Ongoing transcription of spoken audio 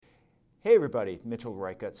Hey everybody, Mitchell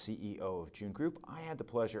Reichut, CEO of June Group. I had the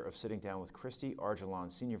pleasure of sitting down with Christy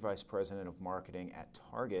Argelon, Senior Vice President of Marketing at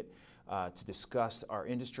Target, to discuss our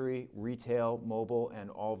industry, retail, mobile,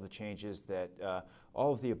 and all of the changes that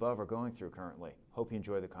all of the above are going through currently. Hope you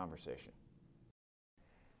enjoy the conversation.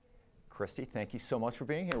 Christy, thank you so much for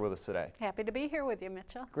being here with us today. Happy to be here with you,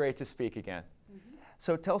 Mitchell. Great to speak again.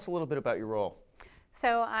 So tell us a little bit about your role.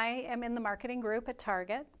 So I am in the marketing group at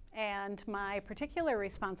Target, and my particular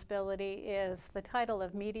responsibility is the title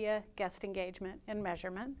of Media, Guest Engagement, and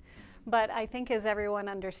Measurement. But I think, as everyone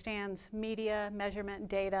understands, media, measurement,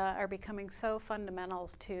 data are becoming so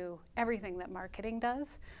fundamental to everything that marketing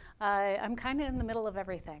does. I'm kind of in the middle of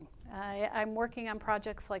everything. I'm working on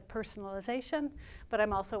projects like personalization, but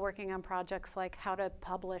I'm also working on projects like how to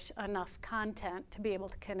publish enough content to be able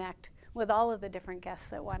to connect with all of the different guests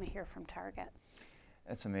that want to hear from Target.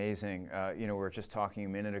 That's amazing. We were just talking a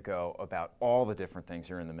minute ago about all the different things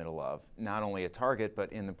you're in the middle of, not only at Target,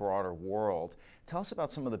 but in the broader world. Tell us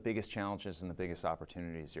about some of the biggest challenges and the biggest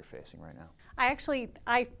opportunities you're facing right now.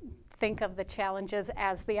 I think of the challenges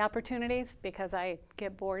as the opportunities because I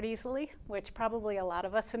get bored easily, which probably a lot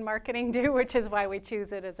of us in marketing do, which is why we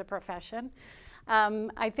choose it as a profession.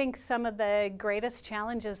 I think some of the greatest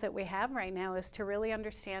challenges that we have right now is to really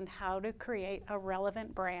understand how to create a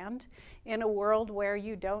relevant brand in a world where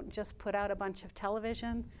you don't just put out a bunch of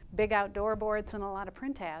television, big outdoor boards, and a lot of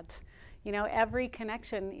print ads. You know, every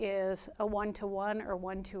connection is a one-to-one or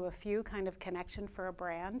one-to-a-few kind of connection for a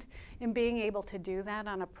brand, and being able to do that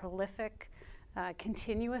on a prolific,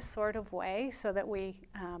 continuous sort of way so that we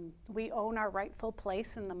own our rightful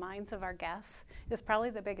place in the minds of our guests is probably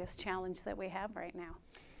the biggest challenge that we have right now.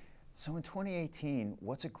 So in 2018,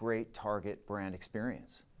 what's a great Target brand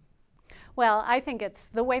experience? Well, I think it's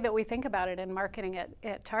the way that we think about it in marketing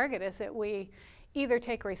at Target is that we either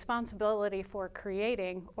take responsibility for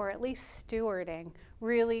creating or at least stewarding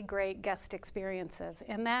really great guest experiences,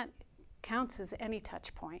 and that counts as any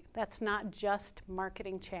touch point. That's not just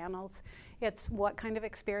marketing channels. It's what kind of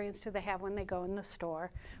experience do they have when they go in the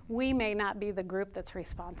store. We may not be the group that's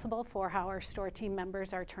responsible for how our store team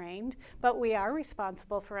members are trained, but we are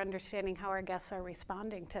responsible for understanding how our guests are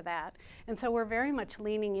responding to that. And so we're very much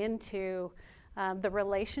leaning into the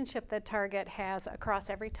relationship that Target has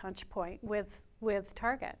across every touch point with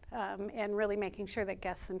Target, and really making sure that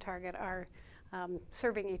guests in Target are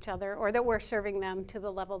serving each other, or that we're serving them to the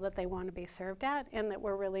level that they want to be served at, and that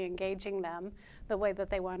we're really engaging them the way that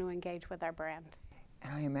they want to engage with our brand.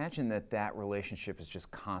 And I imagine that relationship is just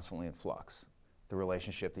constantly in flux, the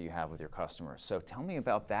relationship that you have with your customers. So tell me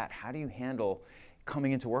about that. How do you handle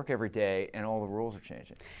coming into work every day and all the rules are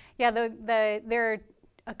changing? Yeah, there are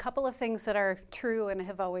a couple of things that are true and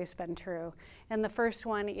have always been true. And the first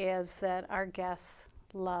one is that our guests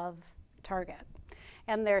love Target.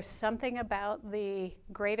 And there's something about the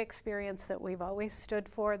great experience that we've always stood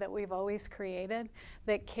for, that we've always created,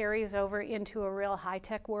 that carries over into a real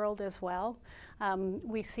high-tech world as well.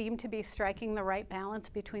 We seem to be striking the right balance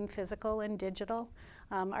between physical and digital.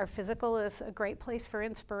 Our physical is a great place for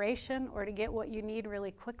inspiration or to get what you need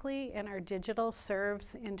really quickly, and our digital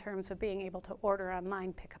serves in terms of being able to order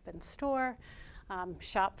online, pick up in store,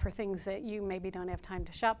 shop for things that you maybe don't have time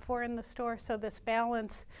to shop for in the store. So this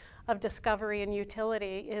balance of discovery and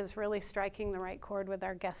utility is really striking the right chord with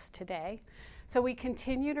our guests today. So we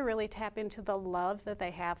continue to really tap into the love that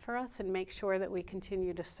they have for us and make sure that we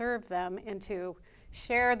continue to serve them and to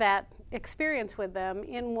share that experience with them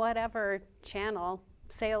in whatever channel,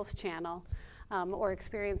 sales channel, or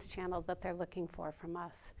experience channel that they're looking for from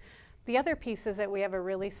us. The other piece is that we have a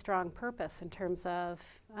really strong purpose in terms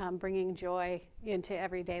of bringing joy into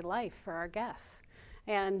everyday life for our guests.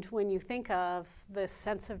 And when you think of the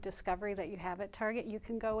sense of discovery that you have at Target, you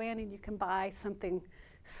can go in and you can buy something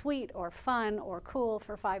sweet or fun or cool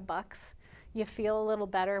for $5. You feel a little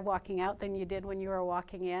better walking out than you did when you were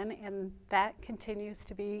walking in, and that continues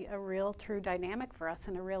to be a real true dynamic for us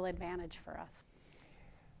and a real advantage for us.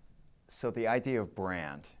 So the idea of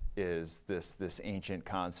brand is this ancient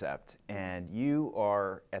concept, and you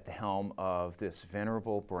are at the helm of this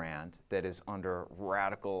venerable brand that is under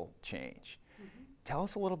radical change. Tell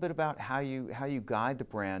us a little bit about how you guide the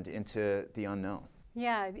brand into the unknown.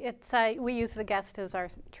 Yeah, we use the guest as our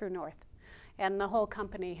true north, and the whole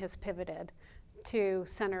company has pivoted to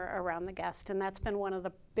center around the guest, and that's been one of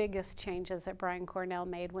the biggest changes that Brian Cornell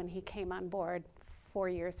made when he came on board 4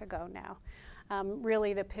 years ago now.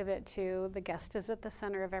 Really to pivot to the guest is at the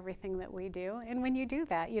center of everything that we do. And when you do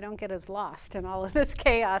that, you don't get as lost in all of this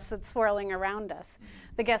chaos that's swirling around us.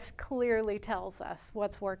 The guest clearly tells us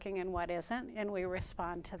what's working and what isn't, and we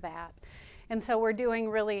respond to that. And so we're doing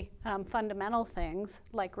really fundamental things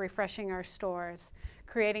like refreshing our stores,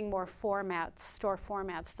 creating more formats, store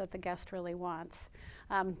formats that the guest really wants,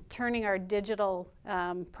 turning our digital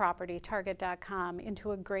property, Target.com,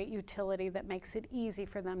 into a great utility that makes it easy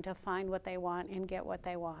for them to find what they want and get what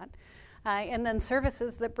they want. And then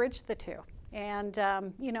services that bridge the two. And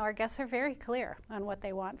our guests are very clear on what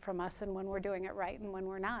they want from us and when we're doing it right and when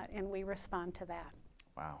we're not, and we respond to that.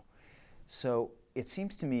 Wow. So it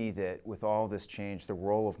seems to me that with all this change, the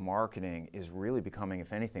role of marketing is really becoming,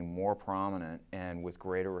 if anything, more prominent and with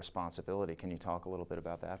greater responsibility. Can you talk a little bit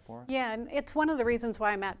about that for us? Yeah, and it's one of the reasons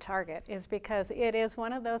why I'm at Target, is because it is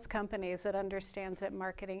one of those companies that understands that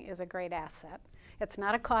marketing is a great asset. It's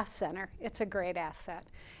not a cost center, it's a great asset.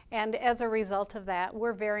 And as a result of that,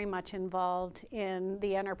 we're very much involved in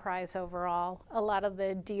the enterprise overall. A lot of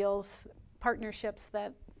the deals, partnerships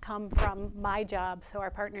that come from my job, so our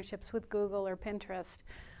partnerships with Google or Pinterest,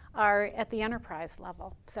 are at the enterprise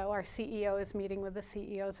level. So our CEO is meeting with the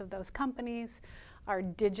CEOs of those companies. Our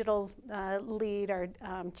digital lead, our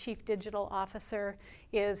chief digital officer,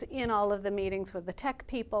 is in all of the meetings with the tech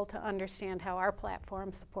people to understand how our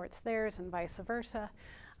platform supports theirs and vice versa.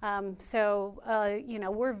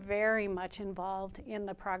 We're very much involved in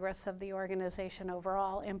the progress of the organization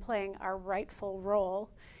overall and playing our rightful role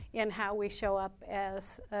in how we show up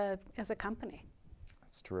as a company.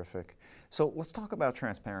 That's terrific. So let's talk about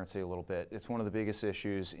transparency a little bit. It's one of the biggest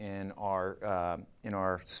issues in our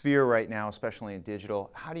sphere right now, especially in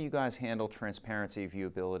digital. How do you guys handle transparency,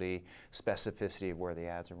 viewability, specificity of where the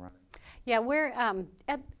ads are running? Yeah, we're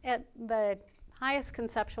at the highest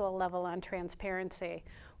conceptual level on transparency.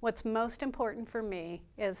 What's most important for me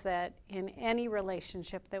is that in any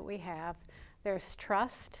relationship that we have, there's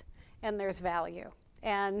trust and there's value.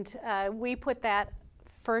 And we put that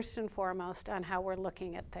first and foremost on how we're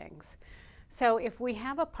looking at things. So if we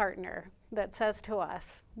have a partner that says to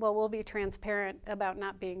us, well, we'll be transparent about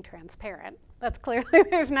not being transparent, that's clearly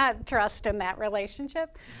there's not trust in that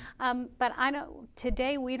relationship. But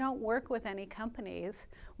today we don't work with any companies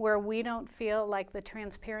where we don't feel like the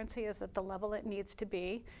transparency is at the level it needs to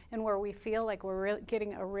be, and where we feel like we're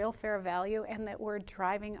getting a real fair value and that we're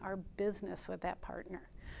driving our business with that partner.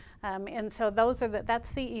 And so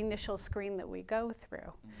that's the initial screen that we go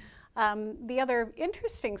through. The other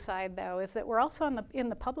interesting side, though, is that we're also in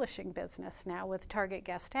the publishing business now with Target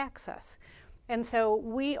Guest Access. And so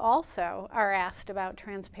we also are asked about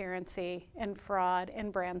transparency and fraud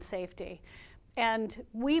and brand safety. And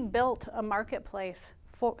we built a marketplace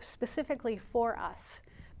specifically for us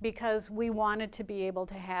because we wanted to be able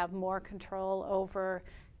to have more control over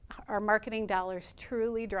our marketing dollars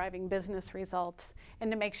truly driving business results,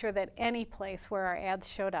 and to make sure that any place where our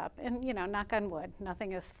ads showed up, and knock on wood,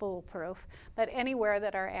 nothing is foolproof, but anywhere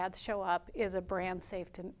that our ads show up is a brand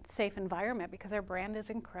safe environment, because our brand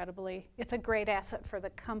is it's a great asset for the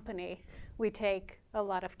company. We take a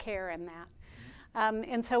lot of care in that.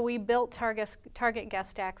 And so we built Target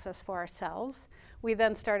Guest Access for ourselves. We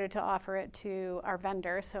then started to offer it to our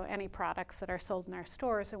vendors, so any products that are sold in our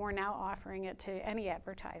stores, and we're now offering it to any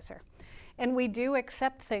advertiser. And we do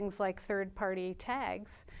accept things like third-party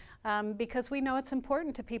tags because we know it's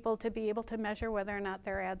important to people to be able to measure whether or not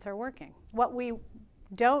their ads are working. What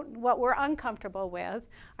we're uncomfortable with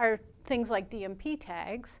are things like DMP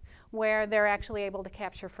tags, where they're actually able to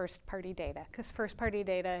capture first-party data, because first-party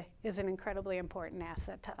data is an incredibly important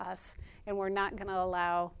asset to us, and we're not going to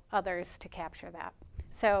allow others to capture that.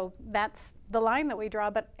 So that's the line that we draw,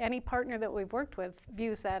 but any partner that we've worked with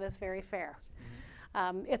views that as very fair.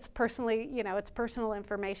 It's personal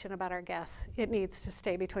information about our guests. It needs to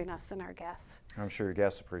stay between us and our guests. I'm sure your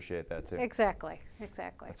guests appreciate that too. Exactly.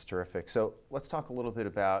 That's terrific. So let's talk a little bit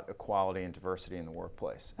about equality and diversity in the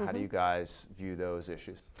workplace. How do you guys view those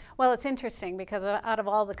issues? Well, it's interesting because out of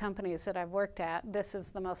all the companies that I've worked at, this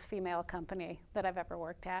is the most female company that I've ever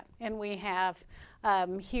worked at. And we have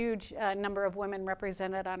huge number of women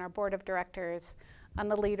represented on our board of directors, on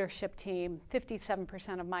the leadership team.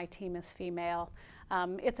 57% of my team is female.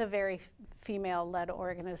 It's a very female-led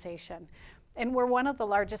organization. And we're one of the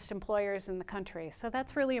largest employers in the country. So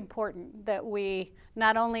that's really important that we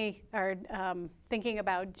not only are thinking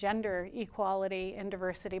about gender equality and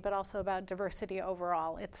diversity, but also about diversity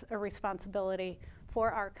overall. It's a responsibility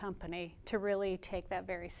for our company to really take that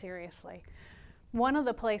very seriously. One of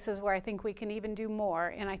the places where I think we can even do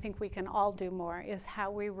more, and I think we can all do more, is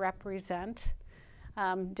how we represent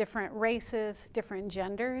different races, different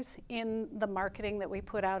genders in the marketing that we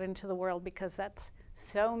put out into the world, because that's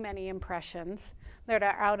so many impressions that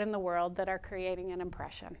are out in the world that are creating an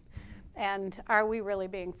impression. And are we really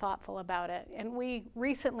being thoughtful about it? And we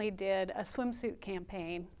recently did a swimsuit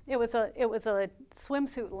campaign. It was a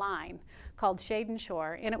swimsuit line called Shade and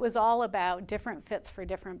Shore, and it was all about different fits for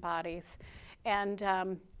different bodies.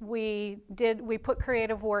 And we put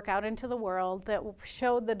creative work out into the world that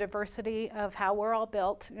showed the diversity of how we're all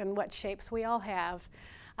built and what shapes we all have.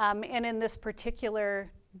 And in this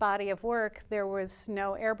particular body of work, there was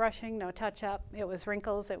no airbrushing, no touch-up. It was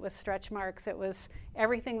wrinkles, it was stretch marks, it was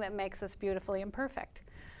everything that makes us beautifully imperfect.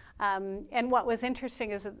 And what was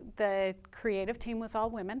interesting is that the creative team was all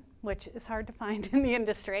women, which is hard to find in the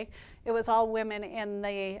industry. It was all women,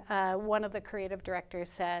 and one of the creative directors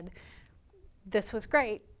said, this was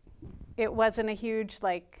great. It wasn't a huge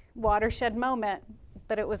watershed moment,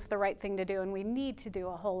 but it was the right thing to do, and we need to do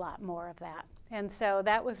a whole lot more of that. And so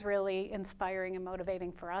that was really inspiring and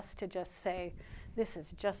motivating for us to just say, this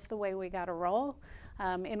is just the way we got to roll,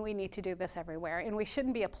 and we need to do this everywhere. And we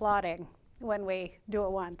shouldn't be applauding when we do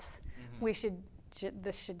it once. Mm-hmm.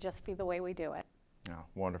 This should just be the way we do it. Oh,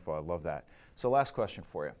 wonderful, I love that. So last question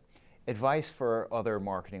for you. Advice for other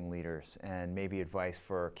marketing leaders and maybe advice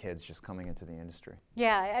for kids just coming into the industry.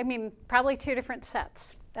 Yeah, I mean, probably two different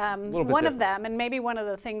sets. One of them, and maybe one of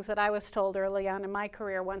the things that I was told early on in my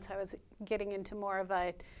career once I was getting into more of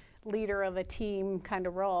a leader of a team kind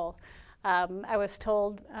of role, I was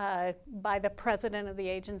told by the president of the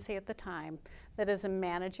agency at the time that as a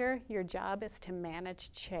manager, your job is to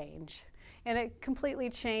manage change. And it completely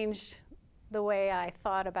changed the way I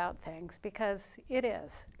thought about things, because it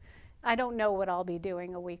is. I don't know what I'll be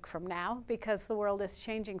doing a week from now because the world is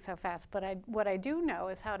changing so fast, but what I do know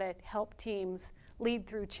is how to help teams lead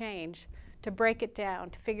through change, to break it down,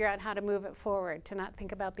 to figure out how to move it forward, to not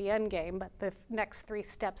think about the end game, but the next 3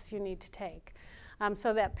 steps you need to take.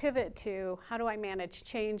 So that pivot to how do I manage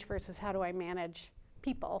change versus how do I manage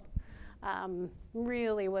people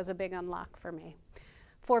really was a big unlock for me.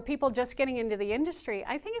 For people just getting into the industry,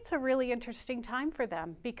 I think it's a really interesting time for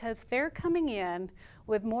them because they're coming in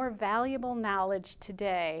with more valuable knowledge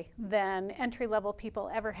today than entry-level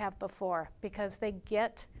people ever have before, because they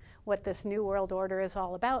get what this new world order is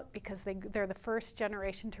all about, because they're the first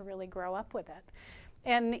generation to really grow up with it.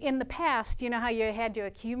 And in the past, you know how you had to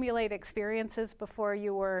accumulate experiences before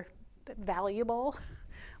you were valuable?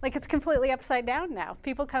 Like, it's completely upside down now.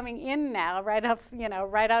 People coming in now, right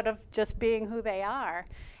out of just being who they are,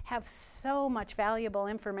 have so much valuable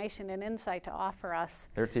information and insight to offer us.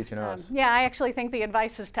 They're teaching us. Yeah, I actually think the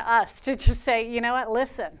advice is to us to just say, you know what,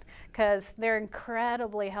 listen, because they're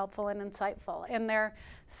incredibly helpful and insightful, and they're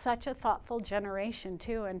such a thoughtful generation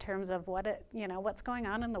too in terms of what's going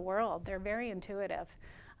on in the world. They're very intuitive,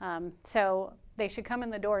 so they should come in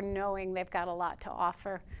the door knowing they've got a lot to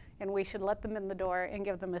offer. And we should let them in the door and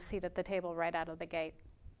give them a seat at the table right out of the gate.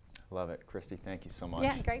 Love it. Christy, thank you so much.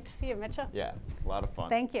 Yeah, great to see you, Mitchell. Yeah, a lot of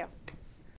fun. Thank you.